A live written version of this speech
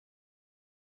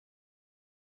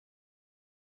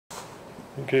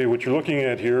Okay, what you're looking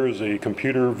at here is a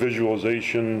computer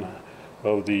visualization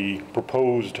of the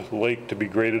proposed lake to be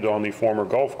graded on the former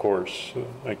golf course.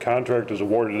 A contract is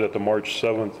awarded at the March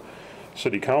 7th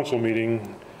City Council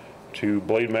meeting to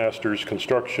Blade Masters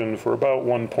Construction for about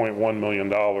 $1.1 million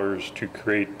to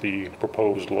create the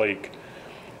proposed lake.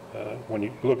 When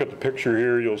you look at the picture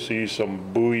here, you'll see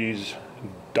some buoys,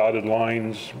 dotted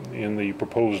lines in the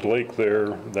proposed lake there.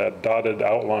 That dotted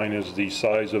outline is the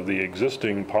size of the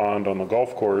existing pond on the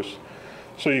golf course.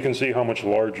 So you can see how much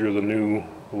larger the new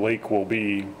lake will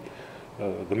be.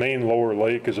 The main lower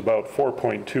lake is about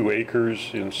 4.2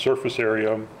 acres in surface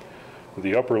area.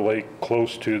 The upper lake,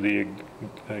 close to the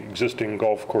existing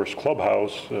golf course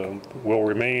clubhouse, will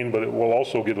remain, but it will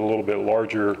also get a little bit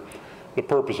larger. The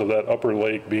purpose of that upper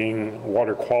lake being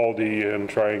water quality and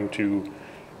trying to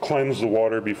cleanse the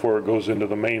water before it goes into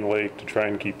the main lake to try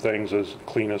and keep things as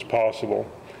clean as possible.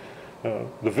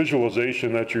 The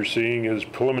visualization that you're seeing is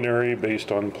preliminary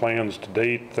based on plans to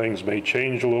date. Things may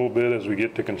change a little bit as we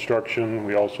get to construction.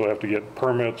 We also have to get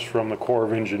permits from the Corps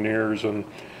of Engineers and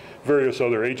various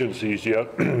other agencies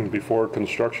yet before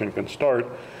construction can start,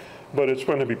 but it's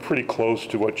going to be pretty close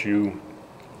to what you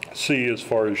see as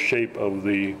far as shape of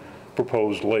the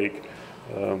proposed lake.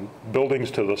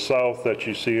 Buildings to the south that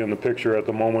you see in the picture at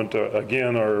the moment,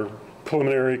 again, are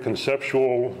preliminary,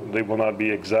 conceptual. They will not be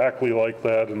exactly like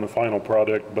that in the final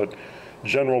product, but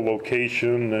general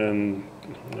location and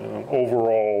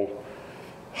overall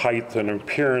height and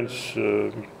appearance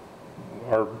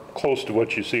are close to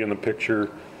what you see in the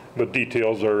picture, but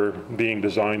details are being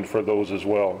designed for those as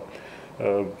well.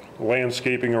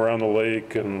 Landscaping around the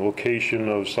lake and location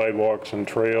of sidewalks and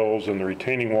trails and the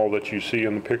retaining wall that you see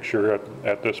in the picture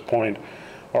at this point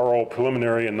are all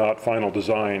preliminary and not final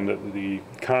design. The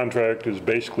contract is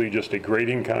basically just a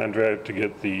grading contract to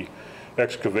get the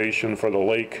excavation for the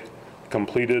lake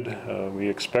completed. We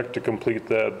expect to complete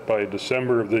that by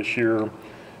December of this year,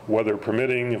 weather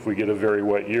permitting. If we get a very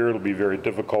wet year, it'll be very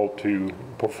difficult to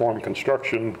perform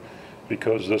construction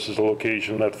because this is a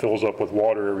location that fills up with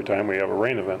water every time we have a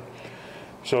rain event.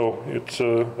 So it's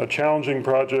a challenging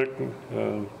project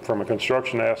from a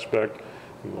construction aspect.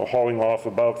 We're hauling off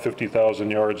about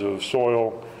 50,000 yards of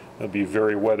soil. It'll be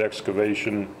very wet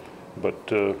excavation, but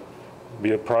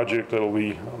be a project that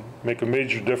will make a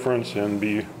major difference and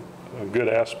be a good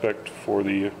aspect for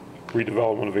the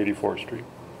redevelopment of 84th Street.